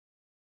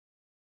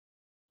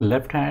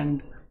left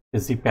hand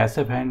is the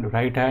passive hand,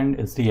 right hand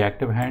is the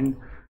active hand.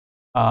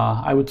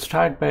 I would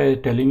start by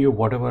telling you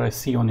whatever I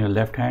see on your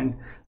left hand.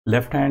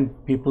 Left hand,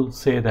 people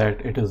say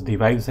that it is the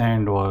wife's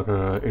hand,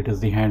 or it is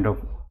the hand of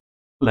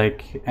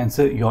like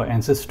your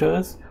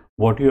ancestors,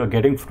 what you are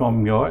getting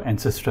from your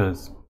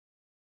ancestors.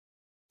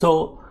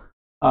 So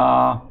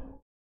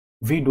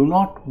we do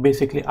not,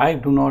 basically I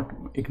do not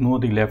ignore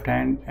the left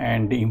hand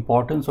and the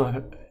importance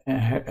of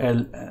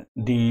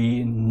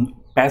the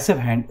passive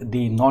hand,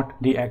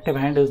 not the active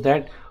hand, is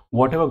that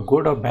whatever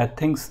good or bad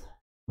things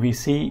we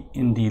see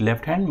in the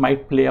left hand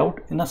might play out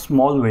in a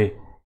small way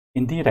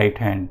in the right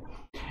hand.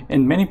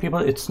 In many people,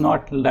 it's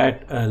not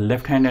that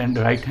left hand and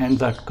right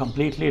hands are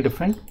completely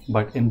different,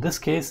 but in this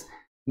case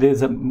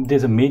there's a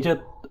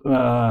major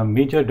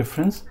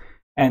difference,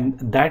 and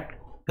that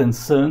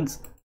concerns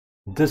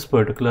this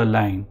particular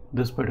line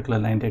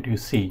that you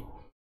see.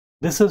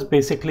 This is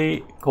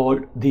basically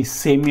called the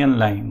Simian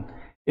line.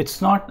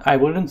 It's not, I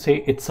wouldn't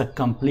say it's a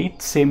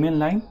complete Simian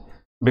line,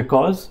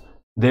 because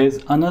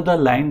there's another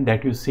line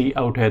that you see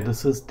out here.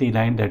 This is the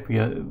line that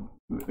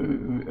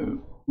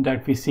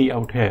we see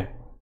out here.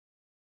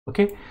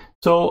 Okay,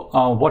 so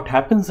what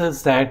happens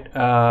is that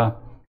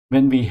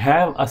when we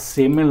have a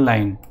Simian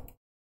line,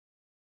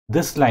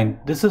 this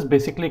is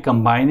basically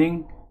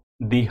combining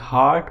the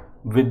heart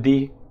with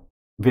the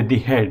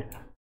head.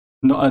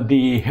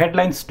 The head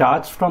line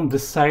starts from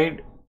this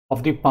side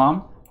of the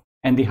palm,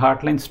 and the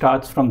heart line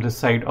starts from this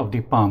side of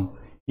the palm.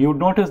 You would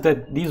notice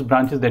that these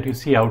branches that you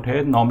see out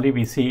here, normally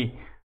we see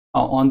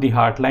on the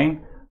heart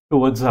line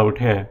towards out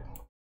here.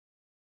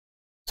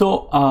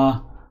 So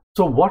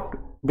so what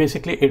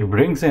basically it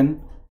brings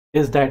in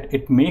is that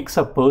it makes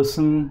a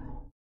person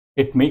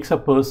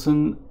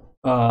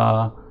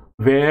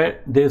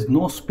where there's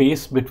no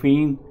space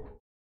between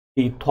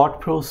the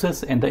thought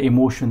process and the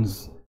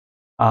emotions,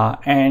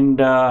 and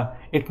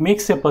it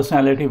makes their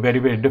personality very,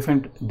 very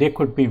different. They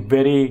could be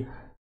very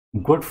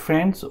good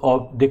friends,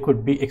 or they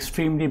could be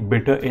extremely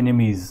bitter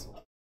enemies,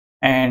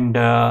 and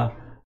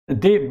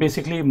they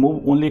basically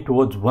move only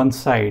towards one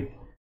side.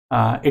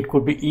 It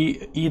could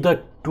be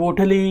either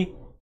totally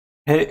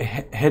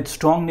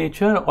headstrong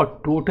nature or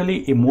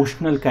totally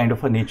emotional kind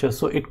of a nature.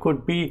 So it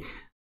could be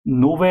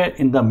nowhere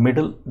in the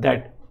middle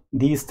that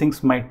these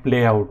things might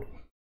play out.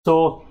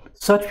 So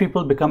such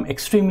people become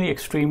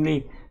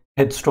extremely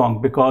headstrong,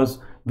 because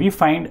we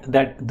find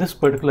that this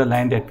particular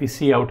line that we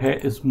see out here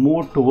is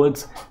more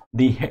towards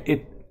the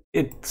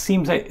it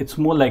seems like it's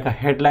more like a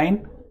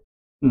headline,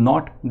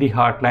 not the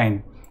heart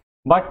line.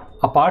 But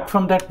apart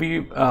from that,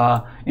 we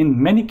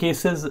in many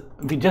cases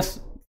we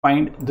just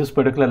find this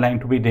particular line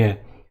to be there.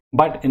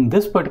 But in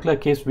this particular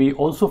case, we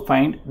also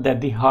find that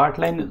the heart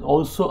line is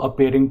also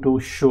appearing to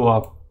show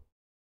up,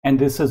 and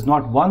this is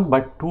not one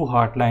but two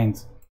heart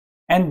lines,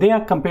 and they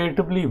are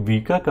comparatively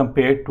weaker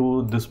compared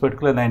to this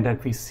particular line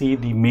that we see,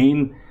 the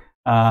main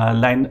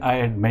line I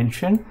had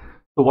mentioned.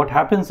 So what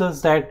happens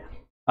is that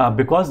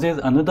because there's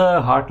another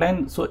heart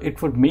line, so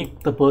it would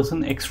make the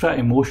person extra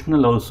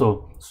emotional,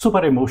 also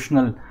super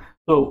emotional.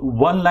 So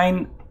one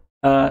line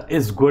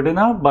is good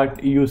enough,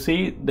 but you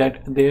see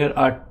that there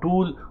are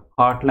two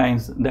heart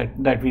lines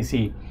that we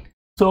see.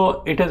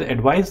 So it is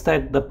advised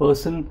that the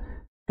person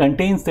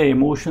contains their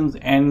emotions,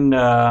 and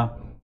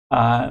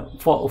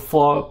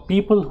for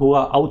people who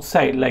are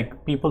outside,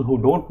 like people who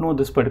don't know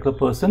this particular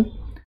person,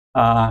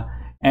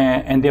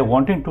 and they're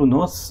wanting to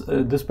know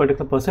this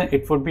particular person,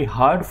 it would be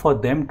hard for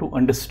them to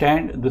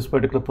understand this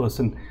particular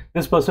person.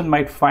 This person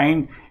might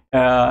find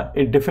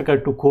it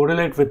difficult to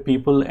correlate with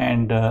people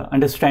and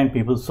understand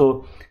people.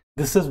 So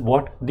this is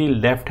what the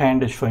left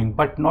hand is showing,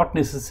 but not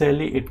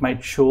necessarily it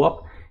might show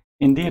up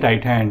in the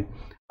right hand.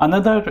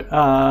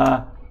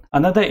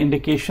 Another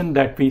indication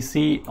that we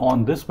see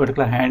on this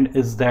particular hand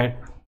is that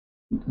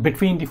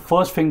between the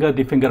first finger,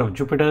 the finger of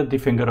Jupiter, the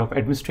finger of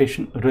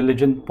administration,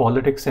 religion,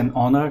 politics and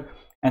honor,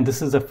 and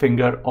this is a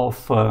finger of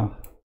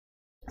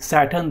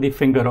Saturn, the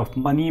finger of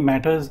money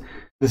matters,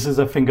 this is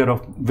a finger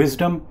of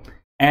wisdom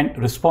and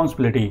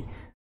responsibility.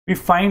 We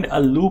find a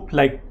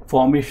loop-like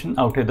formation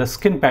out here, the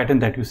skin pattern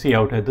that you see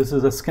out here. This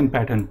is a skin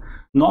pattern.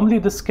 Normally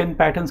the skin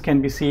patterns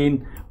can be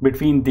seen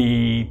between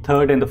the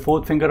third and the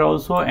fourth finger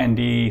also, and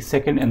the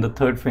second and the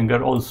third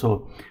finger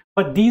also.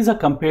 But these are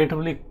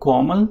comparatively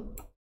common,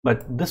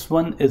 but this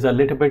one is a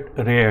little bit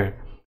rare.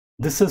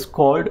 This is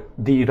called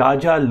the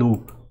Raja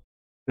loop.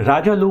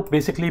 Raja loop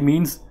basically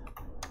means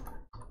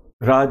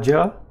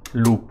Raja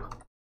loop.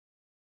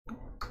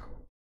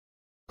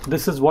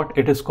 This is what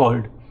it is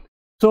called.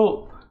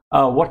 So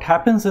what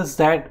happens is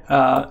that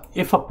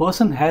if a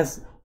person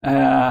has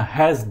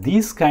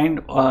this kind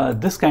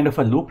of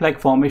a loop-like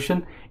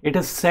formation, it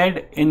is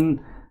said in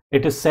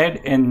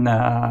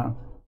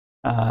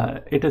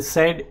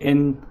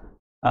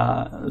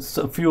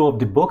a few of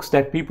the books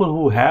that people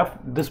who have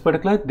this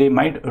particular, they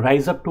might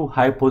rise up to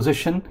high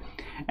position,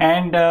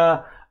 and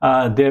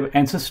their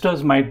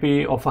ancestors might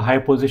be of a high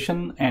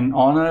position and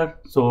honor,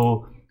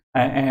 so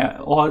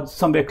or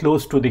somewhere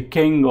close to the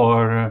king,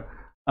 or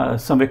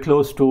somewhere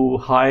close to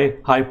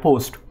high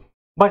post.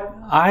 But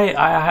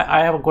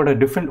I have got a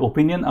different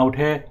opinion out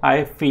here.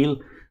 I feel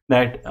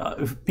that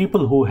if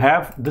people who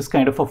have this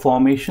kind of a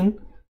formation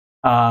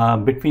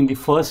between the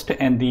first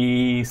and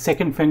the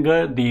second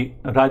finger, the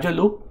Raja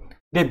loop,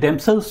 they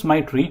themselves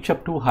might reach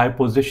up to high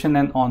position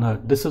and honor.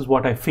 This is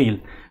what I feel,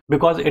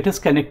 because it is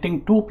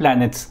connecting two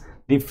planets,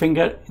 the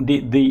finger,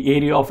 the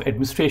area of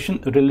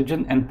administration,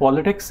 religion and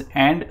politics,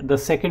 and the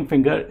second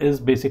finger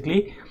is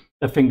basically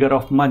the finger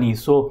of money.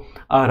 So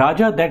a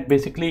Raja that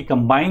basically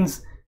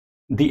combines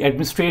the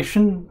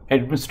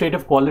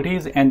administrative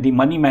qualities and the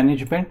money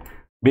management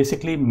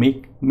basically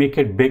make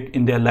it big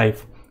in their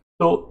life.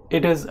 So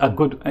it is a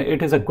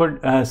good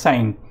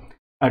sign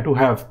to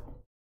have.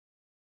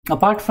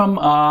 Apart from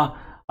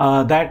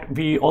that,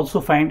 we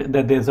also find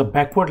that there's a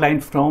backward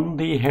line from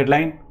the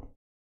headline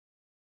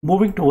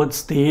moving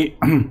towards the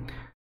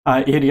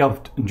area of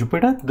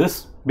Jupiter.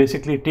 This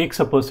basically takes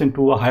a person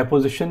to a high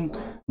position.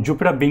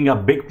 Jupiter being a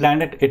big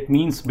planet, it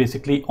means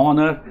basically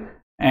honor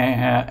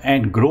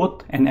and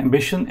growth and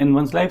ambition in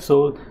one's life.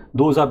 So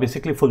those are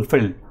basically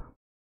fulfilled.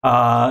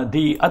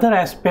 The other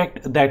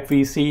aspect that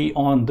we see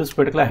on this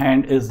particular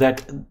hand is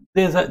that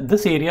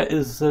this area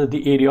is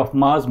the area of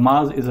Mars.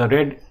 Mars is a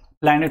red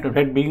planet.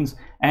 Red means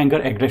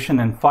anger, aggression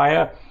and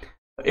fire.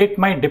 It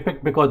might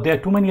depict, because there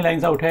are too many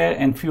lines out here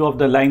and few of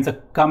the lines are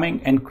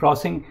coming and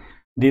crossing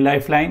the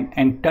lifeline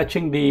and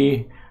touching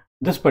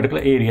this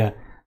particular area.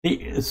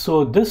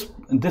 So this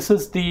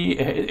is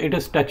it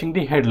is touching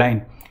the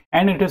headline,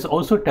 and it is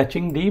also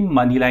touching the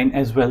money line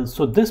as well.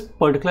 So this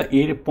particular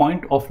area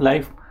point of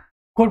life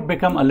could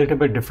become a little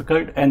bit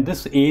difficult, and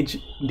this age,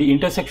 the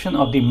intersection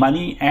of the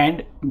money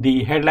and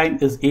the headline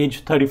is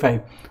age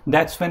 35.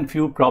 That's when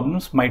few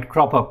problems might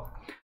crop up.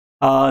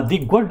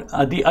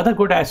 The other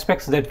good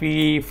aspects that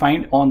we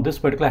find on this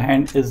particular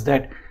hand is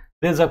that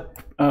there's a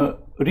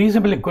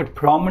reasonably good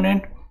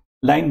prominent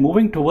line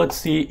moving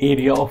towards the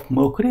area of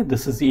Mercury.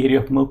 This is the area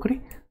of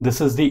Mercury.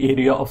 This is the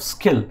area of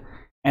skill,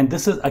 and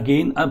this is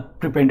again a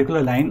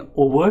perpendicular line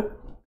over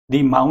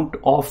the mount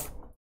of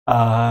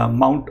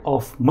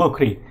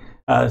Mercury.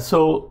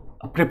 So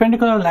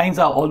perpendicular lines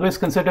are always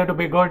considered to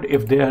be good.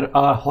 If there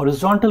are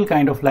horizontal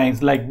kind of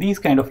lines, like these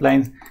kind of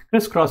lines,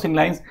 crisscrossing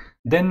lines,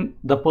 then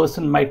the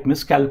person might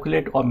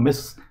miscalculate or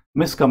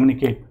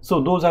miscommunicate.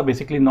 So those are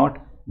basically not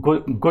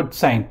good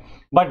sign.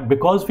 But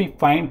because we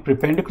find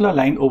perpendicular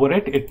line over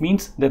it, it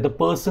means that the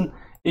person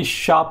is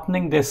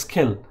sharpening their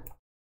skill.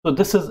 So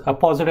this is a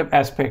positive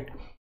aspect.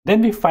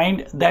 Then we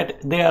find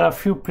that there are a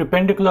few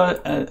perpendicular,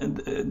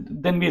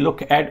 then we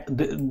look at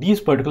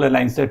these particular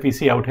lines that we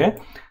see out here.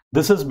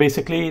 This is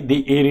basically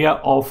the area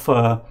of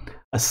a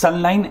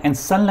sun line, and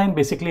sun line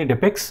basically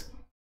depicts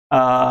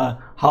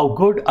how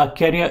good a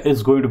career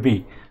is going to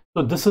be.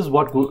 So this is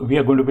what we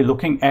are going to be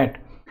looking at.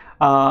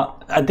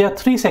 There are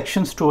three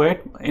sections to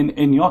it.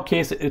 In your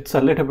case, it's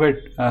a little bit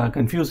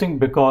confusing,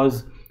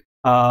 because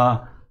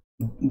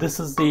this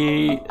is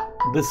the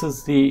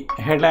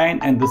headline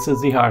and this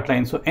is the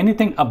heartline. So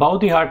anything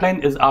above the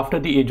heartline is after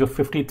the age of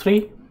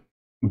 53.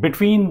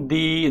 Between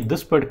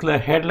this particular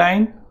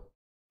headline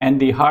and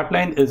the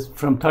heartline is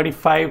from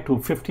 35 to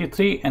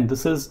 53, and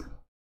this is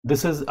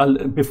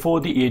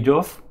before the age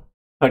of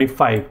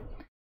 35.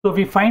 So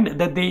we find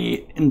that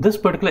in this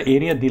particular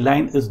area, the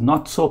line is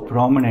not so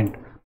prominent.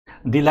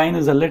 The line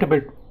is a little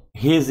bit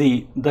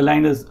hazy. The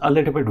line is a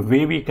little bit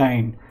wavy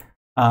kind.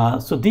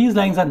 So these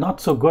lines are not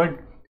so good.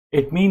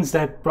 It means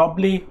that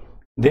probably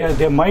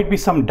there might be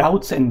some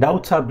doubts, and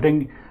doubts are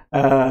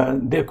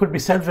there could be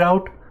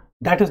self-doubt.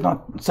 That is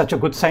not such a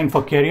good sign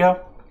for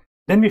career.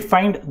 Then we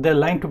find the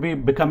line to be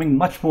becoming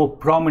much more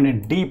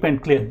prominent, deep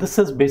and clear. This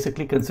is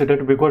basically considered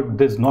to be good.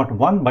 There's not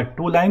one but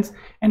two lines,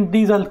 and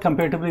these are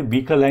comparatively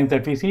weaker lines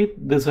that we see.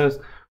 This has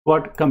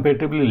got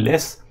comparatively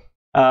less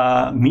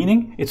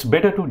meaning. It's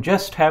better to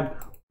just have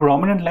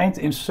prominent lines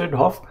instead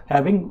of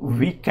having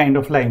weak kind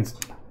of lines.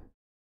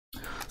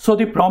 So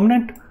the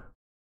prominent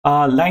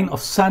line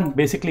of sun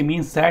basically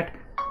means that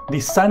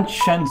the sun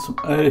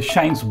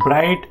shines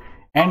bright,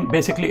 and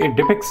basically it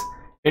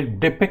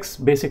depicts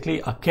basically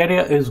a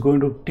career is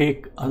going to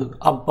take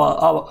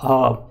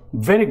a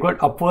very good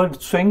upward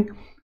swing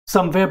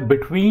somewhere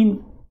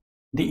between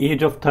the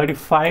age of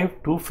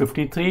 35 to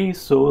 53.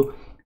 So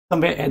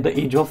somewhere at the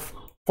age of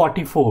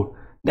 44,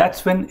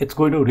 that's when it's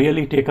going to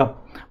really take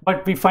up.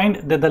 But we find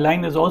that the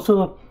line is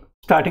also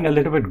starting a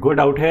little bit good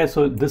out here.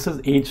 So this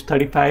is age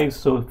 35.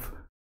 So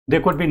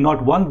there could be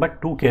not one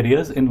but two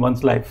careers in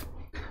one's life.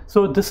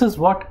 So this is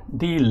what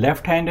the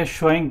left hand is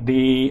showing.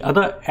 The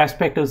other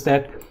aspect is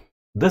that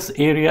this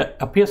area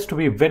appears to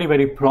be very,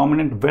 very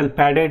prominent, well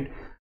padded,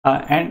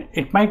 and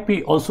it might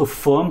be also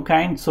firm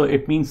kind. So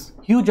it means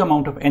huge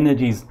amount of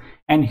energies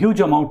and huge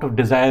amount of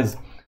desires.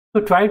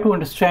 So try to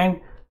understand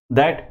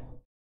that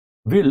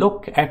we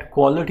look at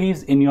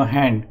qualities in your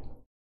hand,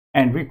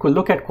 and we could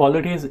look at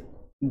qualities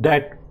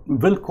that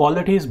will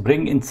qualities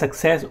bring in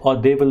success, or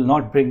they will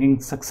not bring in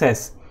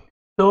success.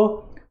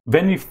 So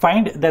when we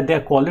find that there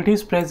are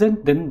qualities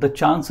present, then the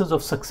chances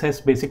of success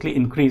basically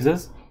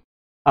increases.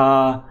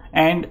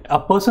 And a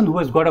person who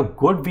has got a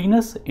good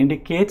Venus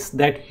indicates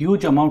that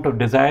huge amount of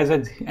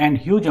desires and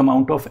huge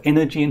amount of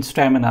energy and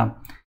stamina.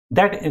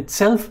 That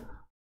itself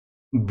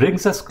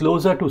brings us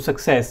closer to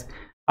success.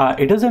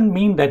 It doesn't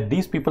mean that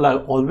these people are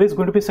always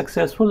going to be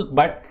successful,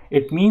 but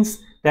it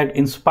means that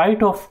in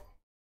spite of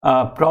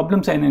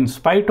problems and in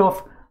spite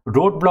of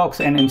roadblocks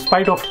and in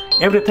spite of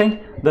everything,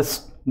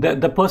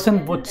 the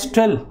person would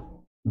still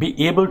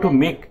be able to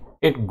make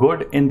it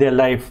good in their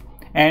life.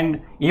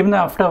 And even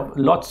after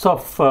lots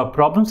of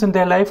problems in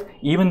their life,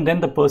 even then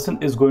the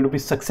person is going to be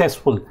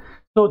successful.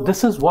 So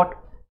this is what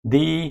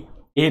the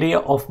area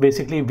of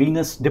basically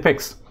Venus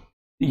depicts.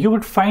 You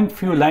would find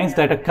few lines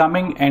that are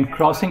coming and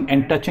crossing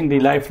and touching the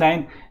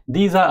lifeline.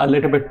 These are a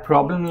little bit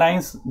problem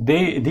lines.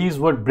 These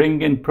would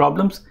bring in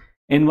problems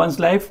in one's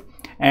life.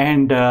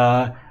 And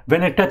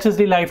when it touches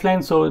the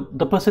lifeline, so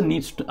the person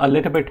needs a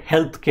little bit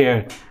health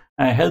care.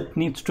 Health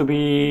needs to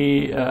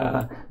be,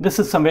 this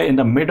is somewhere in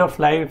the mid of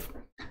life.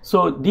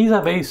 So these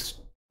are very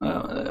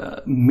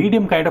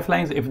medium kind of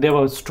lines. If they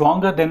were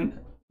stronger, then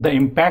the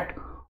impact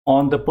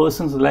on the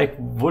person's life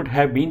would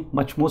have been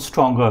much more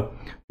stronger.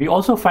 We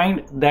also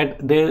find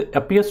that there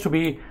appears to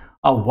be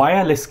a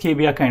via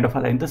Lescavia kind of a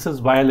line. This is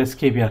via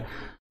Lescavia.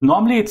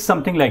 Normally it's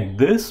something like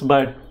this,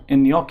 but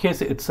in your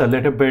case it's a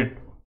little bit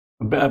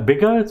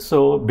bigger,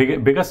 so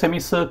bigger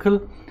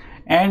semicircle.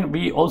 And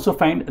we also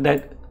find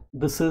that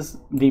this is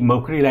the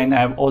Mercury line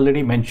I have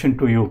already mentioned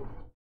to you.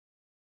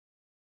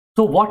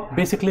 So what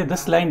basically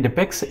this line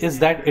depicts is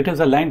that it is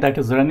a line that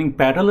is running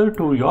parallel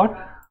to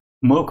your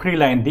Mercury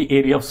line, the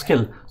area of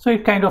skill. So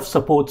it kind of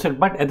supports it,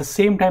 but at the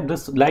same time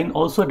this line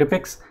also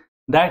depicts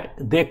that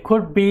there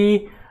could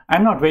be,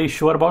 I'm not very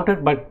sure about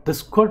it, but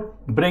this could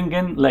bring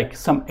in like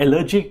some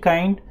allergy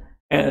kind,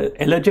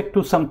 allergic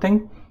to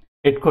something.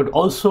 It could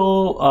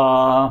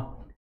also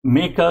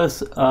make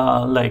us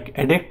like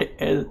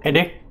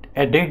addicted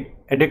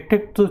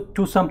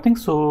to something.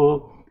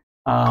 So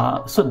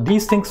so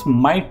these things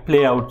might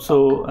play out,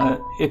 so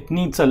it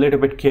needs a little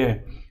bit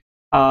care.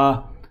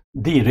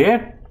 The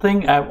rare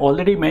thing I've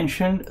already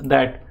mentioned,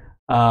 that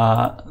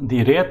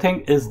the rare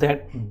thing is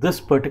that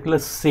this particular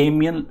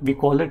Samian, we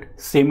call it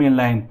Samian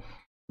line.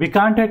 We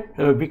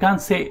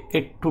can't say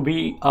it to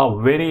be a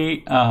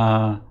very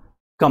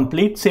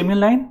complete Samian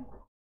line,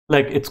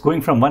 like it's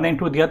going from one end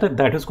to the other.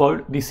 That is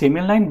called the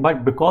Samian line.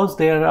 But because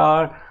there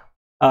are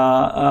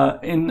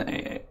in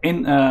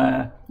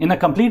a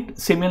complete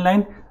Samian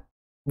line,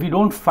 we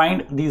don't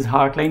find these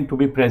heart line to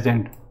be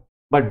present.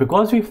 But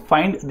because we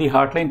find the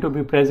heart line to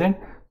be present,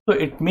 so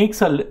it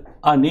makes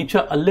our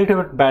nature a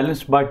little bit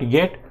balanced, but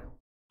yet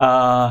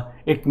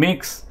it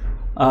makes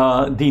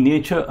the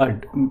nature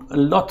a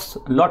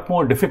lot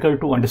more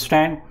difficult to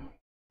understand.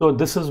 So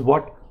this is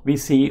what we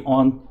see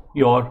on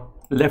your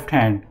left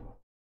hand.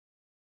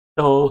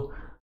 So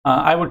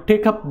I would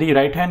take up the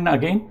right hand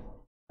again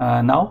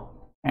now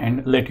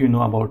and let you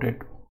know about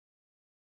it.